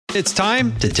It's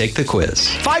time to take the quiz.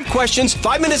 5 questions,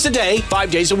 5 minutes a day,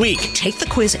 5 days a week. Take the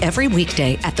quiz every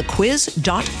weekday at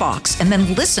thequiz.fox and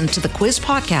then listen to the quiz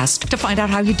podcast to find out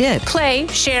how you did. Play,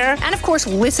 share, and of course,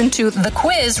 listen to The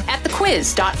Quiz at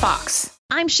thequiz.fox.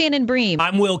 I'm Shannon Bream.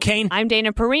 I'm Will Kane. I'm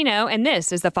Dana Perino, and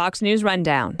this is the Fox News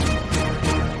Rundown.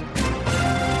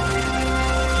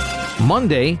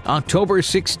 Monday, October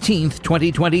 16th,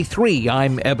 2023.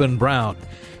 I'm Eben Brown.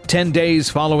 10 days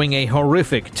following a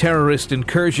horrific terrorist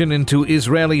incursion into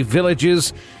Israeli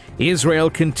villages, Israel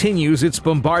continues its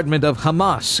bombardment of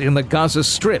Hamas in the Gaza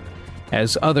Strip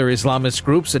as other Islamist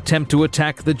groups attempt to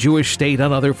attack the Jewish state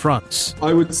on other fronts.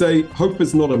 I would say hope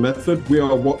is not a method. We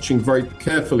are watching very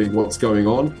carefully what's going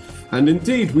on. And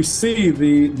indeed, we see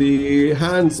the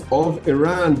hands of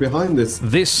Iran behind this.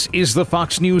 This is the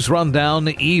Fox News Rundown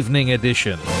Evening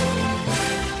Edition.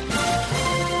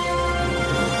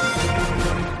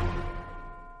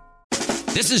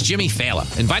 This is Jimmy Fallon,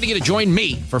 inviting you to join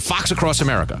me for Fox Across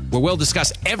America, where we'll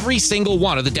discuss every single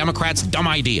one of the Democrats' dumb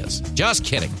ideas. Just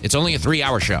kidding. It's only a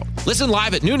 3-hour show. Listen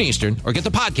live at noon Eastern or get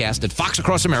the podcast at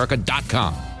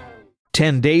foxacrossamerica.com.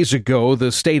 10 days ago,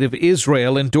 the state of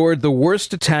Israel endured the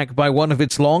worst attack by one of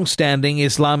its long-standing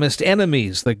Islamist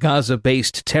enemies, the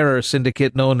Gaza-based terror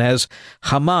syndicate known as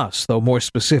Hamas, though more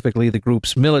specifically the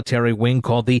group's military wing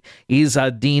called the Izz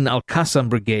ad-Din al-Qassam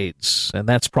Brigades. And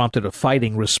that's prompted a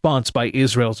fighting response by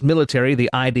Israel's military, the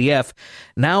IDF,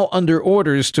 now under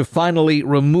orders to finally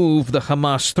remove the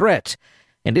Hamas threat.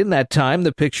 And in that time,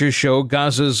 the pictures show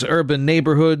Gaza's urban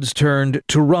neighborhoods turned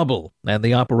to rubble, and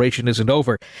the operation isn't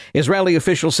over. Israeli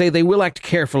officials say they will act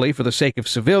carefully for the sake of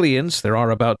civilians. There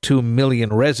are about 2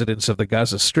 million residents of the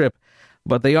Gaza Strip,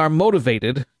 but they are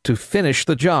motivated to finish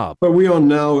the job. But we are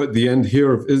now at the end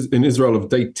here in Israel of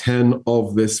day 10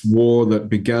 of this war that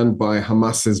began by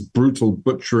Hamas's brutal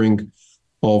butchering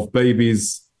of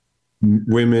babies,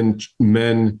 women,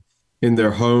 men in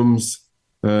their homes,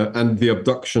 and the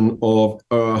abduction of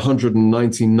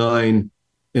 199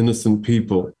 innocent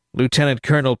people. Lieutenant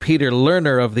Colonel Peter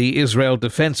Lerner of the Israel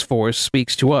Defense Force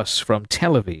speaks to us from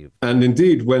Tel Aviv. And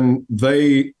indeed, when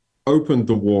they opened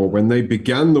the war, when they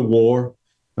began the war,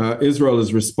 Israel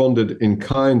has responded in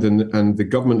kind, and the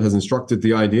government has instructed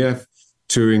the IDF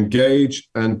to engage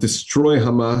and destroy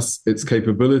Hamas, its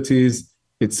capabilities,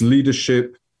 its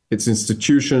leadership, its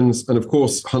institutions, and of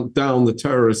course, hunt down the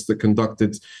terrorists that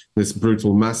conducted this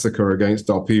brutal massacre against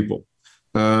our people.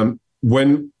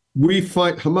 When we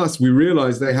fight Hamas, we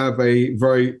realize they have a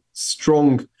very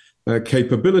strong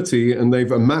capability, and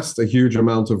they've amassed a huge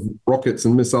amount of rockets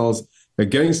and missiles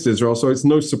against Israel. So it's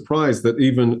no surprise that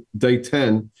even day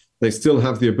 10, they still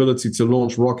have the ability to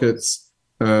launch rockets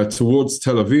towards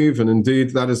Tel Aviv. And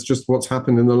indeed, that is just what's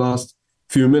happened in the last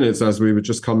few minutes as we were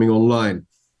just coming online.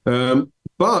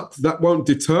 But that won't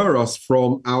deter us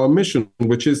from our mission,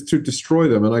 which is to destroy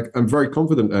them. And I'm very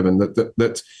confident, Evan,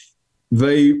 that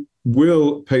they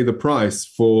will pay the price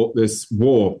for this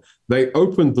war. They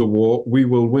opened the war. We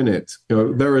will win it.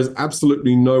 There is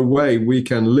absolutely no way we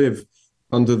can live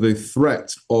under the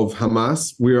threat of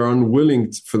Hamas. We are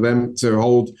unwilling for them to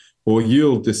hold or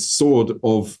yield this sword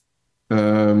of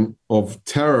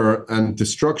terror and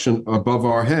destruction above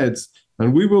our heads.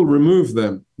 And we will remove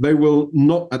them. They will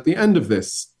not. At the end of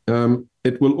this,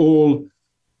 it will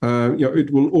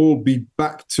all be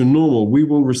back to normal. We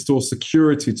will restore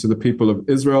security to the people of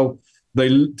Israel.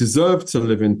 They deserve to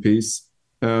live in peace,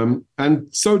 and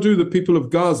so do the people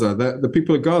of Gaza. The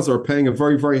people of Gaza are paying a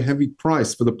very, very heavy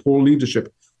price for the poor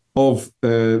leadership of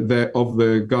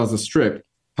the Gaza Strip.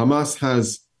 Hamas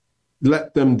has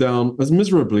let them down, has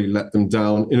miserably let them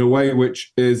down in a way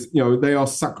which is, they are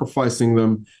sacrificing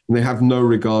them, and they have no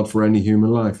regard for any human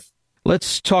life.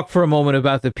 Let's talk for a moment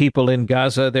about the people in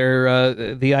Gaza. The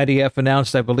IDF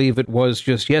announced, I believe it was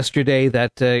just yesterday,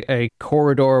 that a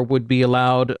corridor would be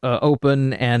allowed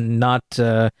open and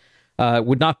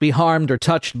would not be harmed or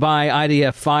touched by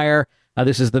IDF fire.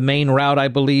 This is the main route, I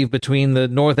believe, between the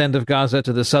north end of Gaza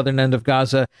to the southern end of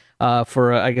Gaza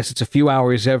for, I guess it's a few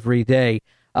hours every day.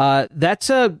 That's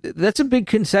a big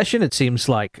concession, it seems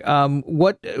like.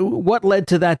 What led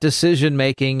to that decision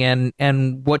making,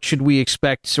 and what should we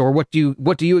expect, or what do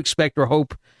you expect or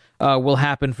hope will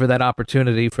happen for that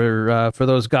opportunity for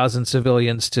those Gazan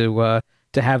civilians to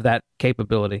have that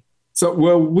capability? So,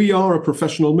 well, we are a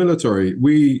professional military.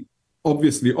 We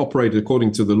obviously operate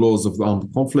according to the laws of the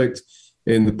armed conflict,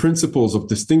 in the principles of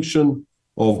distinction,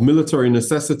 of military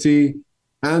necessity,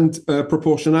 and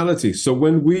proportionality. So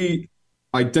when we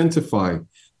identify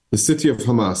the city of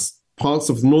Hamas, parts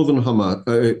of northern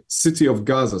Hamas, city of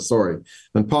Gaza,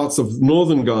 and parts of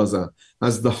northern Gaza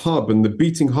as the hub and the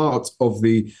beating heart of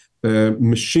the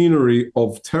machinery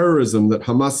of terrorism that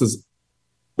Hamas has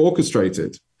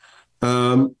orchestrated.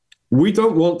 We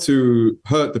don't want to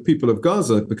hurt the people of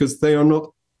Gaza because they are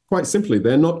not, quite simply,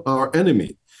 they're not our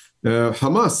enemy.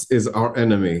 Hamas is our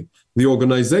enemy. The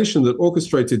organization that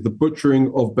orchestrated the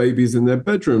butchering of babies in their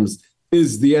bedrooms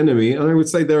is the enemy. And I would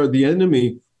say they're the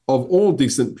enemy of all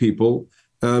decent people,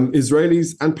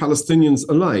 Israelis and Palestinians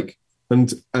alike.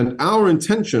 And our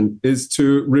intention is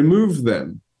to remove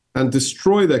them and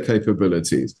destroy their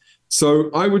capabilities. So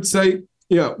I would say,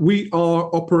 yeah, we are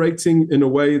operating in a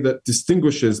way that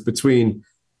distinguishes between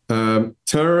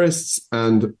terrorists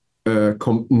and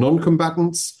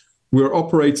non-combatants. We're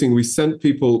operating, we sent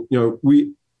people,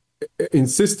 we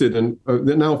insisted, and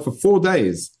now for 4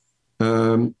 days,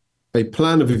 a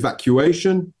plan of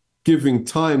evacuation, giving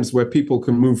times where people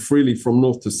can move freely from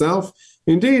north to south.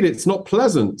 Indeed, it's not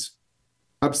pleasant,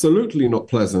 absolutely not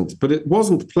pleasant, but it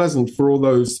wasn't pleasant for all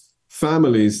those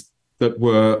families that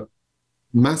were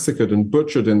massacred and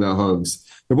butchered in their homes.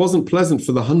 It wasn't pleasant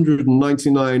for the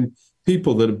 199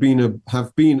 people that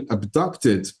have been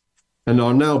abducted and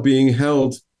are now being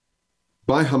held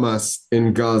by Hamas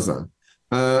in Gaza.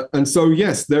 And so,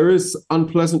 yes, there is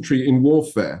unpleasantry in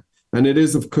warfare, and it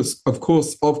is, of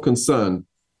course, of concern.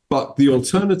 But the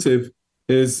alternative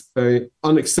is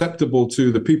unacceptable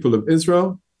to the people of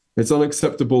Israel. It's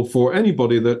unacceptable for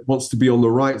anybody that wants to be on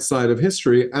the right side of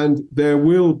history. And there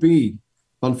will be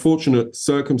unfortunate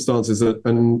circumstances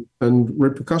and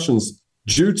repercussions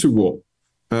due to war.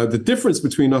 The difference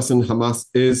between us and Hamas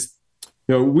is,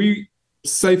 we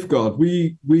safeguard,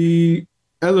 we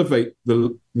elevate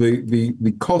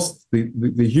the cost,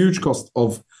 the huge cost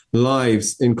of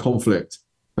lives in conflict.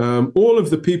 All of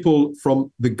the people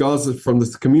from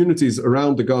the communities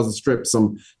around the Gaza Strip,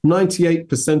 some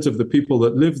 98% of the people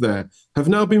that live there have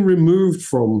now been removed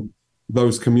from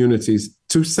those communities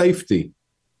to safety.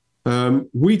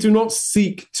 We do not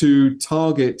seek to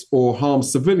target or harm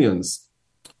civilians,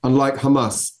 unlike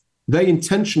Hamas. They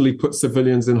intentionally put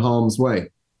civilians in harm's way.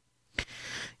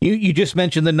 You just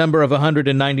mentioned the number of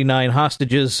 199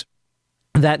 hostages.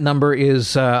 That number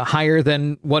is higher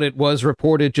than what it was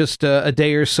reported just a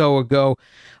day or so ago.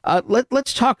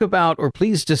 Let's talk about, or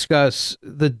please discuss,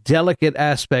 the delicate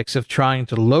aspects of trying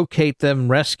to locate them,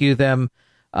 rescue them.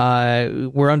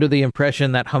 We're under the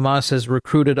impression that Hamas has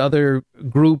recruited other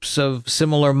groups of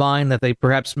similar mind that they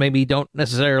perhaps maybe don't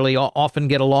necessarily often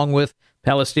get along with,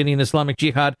 Palestinian Islamic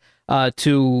Jihad,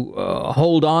 to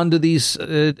hold on to these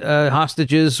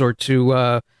hostages or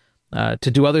to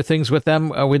do other things with them.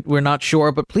 We're not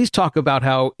sure, but please talk about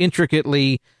how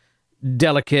intricately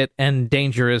delicate and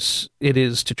dangerous it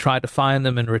is to try to find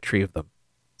them and retrieve them.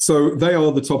 So they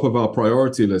are the top of our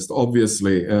priority list,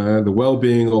 obviously. The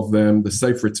well-being of them, the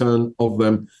safe return of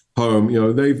them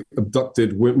home. They've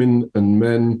abducted women and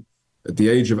men at the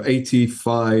age of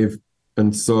 85,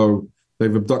 and so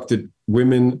they've abducted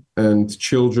women and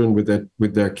children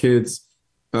with their kids.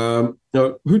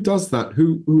 Who does that?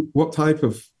 What type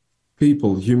of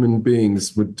people, human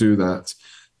beings, would do that?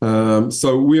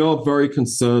 So we are very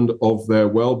concerned of their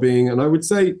well-being, and I would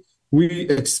say we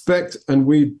expect and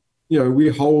we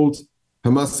hold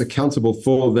Hamas accountable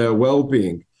for their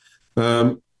well-being.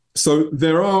 So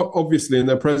there are, obviously, and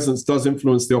their presence does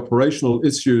influence the operational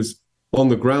issues on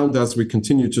the ground as we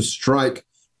continue to strike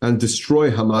and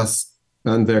destroy Hamas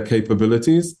and their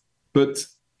capabilities. But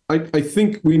I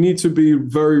think we need to be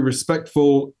very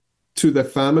respectful to their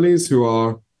families who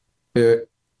are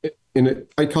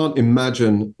I can't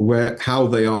imagine how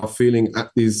they are feeling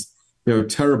at these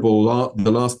terrible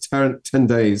the last 10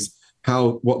 days,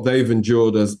 what they've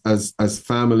endured as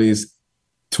families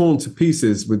torn to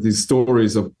pieces with these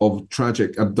stories of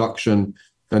tragic abduction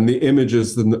and the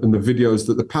images and the videos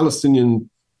that the Palestinian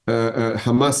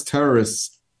Hamas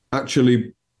terrorists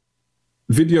actually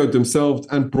videoed themselves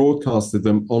and broadcasted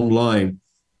them online.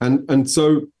 And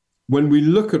so when we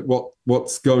look at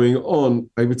what's going on,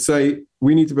 I would say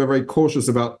we need to be very cautious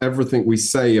about everything we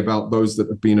say about those that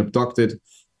have been abducted.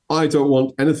 I don't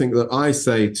want anything that I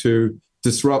say to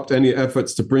disrupt any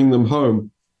efforts to bring them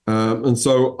home. And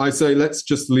so I say, let's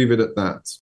just leave it at that.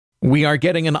 We are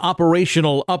getting an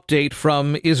operational update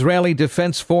from Israeli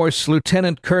Defense Force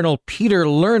Lieutenant Colonel Peter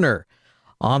Lerner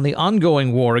on the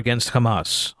ongoing war against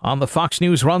Hamas. On the Fox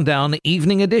News Rundown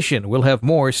Evening Edition, we'll have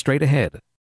more straight ahead.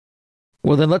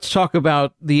 Well, then let's talk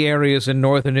about the areas in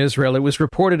northern Israel. It was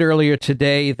reported earlier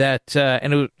today that,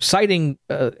 citing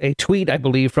a tweet, I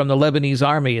believe, from the Lebanese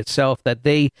army itself, that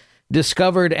they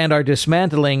discovered and are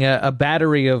dismantling a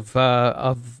battery of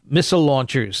missile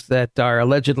launchers that are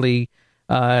allegedly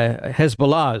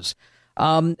Hezbollah's.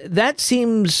 That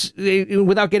seems,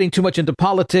 without getting too much into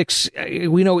politics,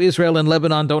 we know Israel and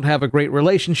Lebanon don't have a great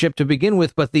relationship to begin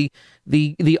with, but the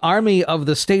army of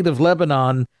the state of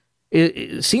Lebanon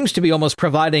it seems to be almost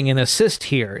providing an assist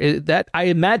here. That I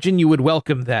imagine you would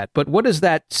welcome that, but what does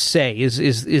that say?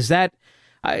 Is that,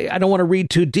 I don't want to read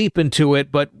too deep into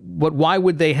it, but why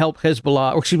would they help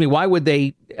Hezbollah? Or excuse me, why would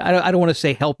they? I don't want to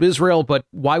say help Israel, but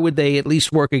why would they at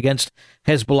least work against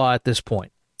Hezbollah at this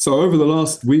point? So over the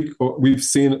last week, we've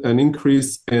seen an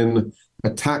increase in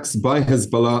attacks by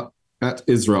Hezbollah at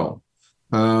Israel.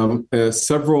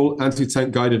 Several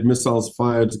anti-tank guided missiles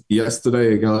fired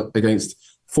yesterday against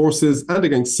forces and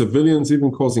against civilians, even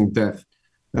causing death.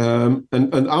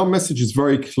 And our message is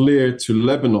very clear to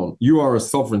Lebanon. You are a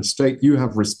sovereign state. You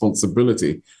have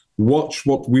responsibility. Watch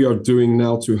what we are doing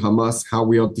now to Hamas, how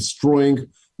we are destroying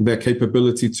their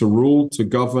capability to rule, to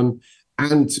govern,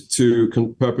 and to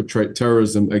perpetrate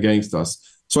terrorism against us.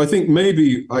 So I think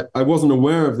maybe I wasn't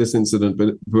aware of this incident,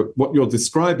 but what you're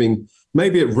describing,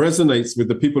 maybe it resonates with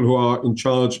the people who are in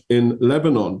charge in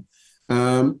Lebanon.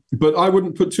 But I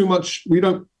wouldn't put too much, we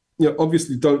don't,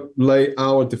 obviously don't lay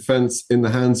our defense in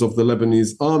the hands of the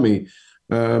Lebanese army.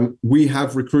 We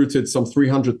have recruited some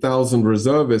 300,000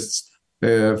 reservists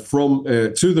to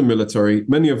the military,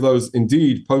 many of those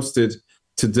indeed posted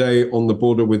today on the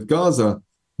border with Gaza,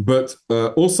 but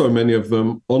also many of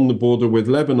them on the border with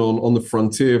Lebanon, on the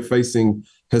frontier facing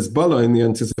Hezbollah, in the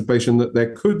anticipation that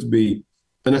there could be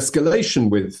an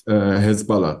escalation with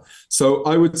Hezbollah. So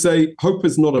I would say hope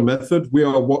is not a method. We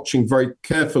are watching very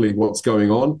carefully what's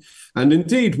going on. And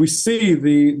indeed, we see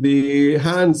the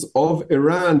hands of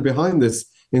Iran behind this,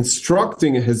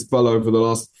 instructing Hezbollah over the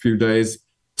last few days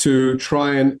to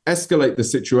try and escalate the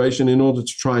situation in order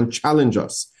to try and challenge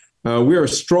us. We are a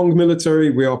strong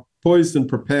military. We are poised and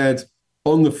prepared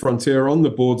on the frontier, on the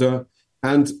border.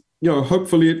 And,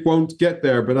 hopefully it won't get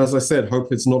there. But as I said,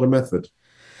 hope is not a method.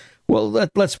 Well,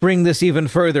 let's bring this even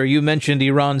further. You mentioned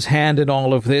Iran's hand in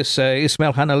all of this.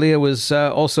 Ismail Hanaleh was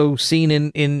also seen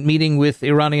in meeting with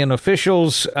Iranian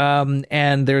officials,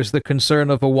 and there's the concern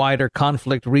of a wider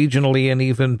conflict regionally and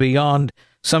even beyond,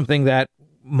 something that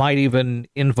might even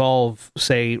involve,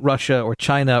 say, Russia or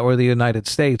China or the United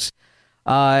States.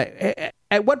 At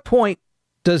what point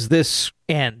does this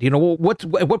end? At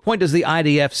what point does the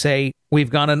IDF say we've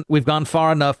gone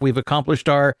far enough, we've accomplished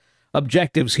our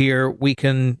objectives here, we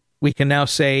can now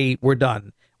say we're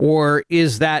done? Or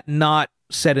is that not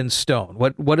set in stone?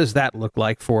 What does that look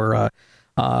like for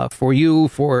you,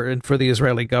 and for the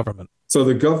Israeli government? So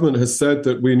the government has said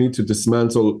that we need to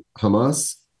dismantle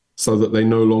Hamas so that they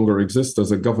no longer exist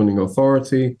as a governing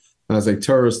authority, as a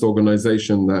terrorist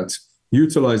organization that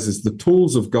utilizes the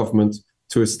tools of government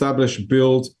to establish,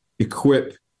 build,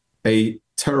 equip a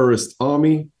terrorist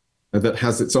army that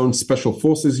has its own special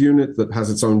forces unit, that has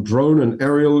its own drone and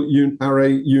aerial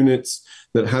array units,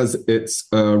 that has its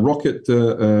rocket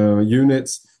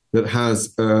units, that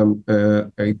has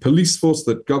a police force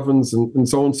that governs and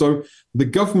so on. So the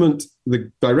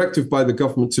directive by the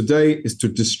government today is to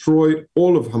destroy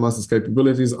all of Hamas's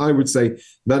capabilities. I would say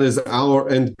that is our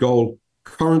end goal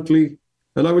currently.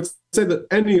 And I would say that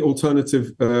any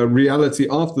alternative reality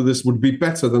after this would be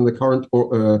better than the current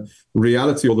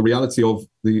reality, or the reality of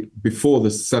before the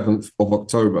 7th of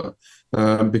October.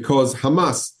 Because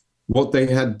Hamas, what they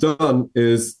had done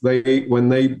is when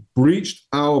they breached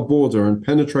our border and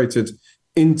penetrated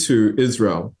into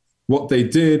Israel, what they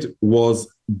did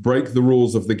was break the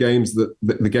rules of the game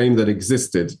that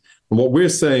existed. And what we're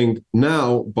saying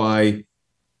now, by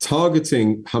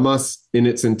targeting Hamas in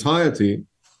its entirety,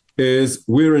 is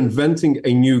we're inventing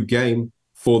a new game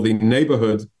for the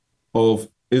neighborhood of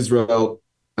Israel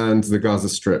and the Gaza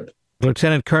Strip.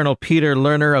 Lieutenant Colonel Peter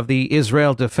Lerner of the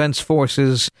Israel Defense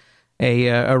Forces,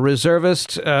 a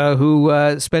reservist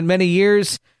who spent many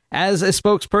years as a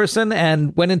spokesperson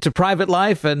and went into private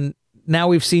life, and now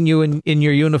we've seen you in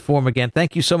your uniform again.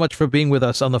 Thank you so much for being with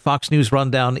us on the Fox News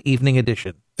Rundown Evening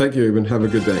Edition. Thank you, and have a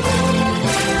good day.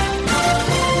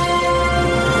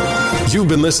 You've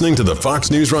been listening to the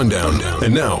Fox News Rundown.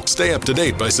 And now, stay up to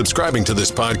date by subscribing to this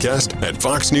podcast at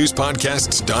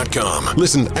foxnewspodcasts.com.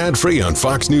 Listen ad-free on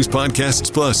Fox News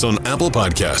Podcasts Plus on Apple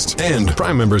Podcasts. And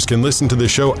Prime members can listen to the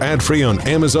show ad-free on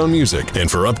Amazon Music. And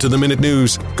for up-to-the-minute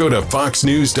news, go to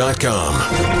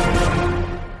foxnews.com.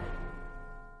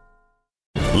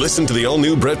 Listen to the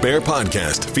all-new Bret Baier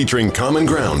podcast featuring Common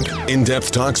Ground,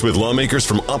 in-depth talks with lawmakers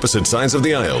from opposite sides of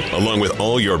the aisle, along with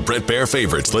all your Bret Baier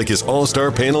favorites like his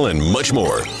all-star panel and much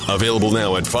more. Available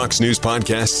now at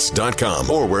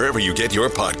foxnewspodcasts.com or wherever you get your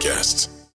podcasts.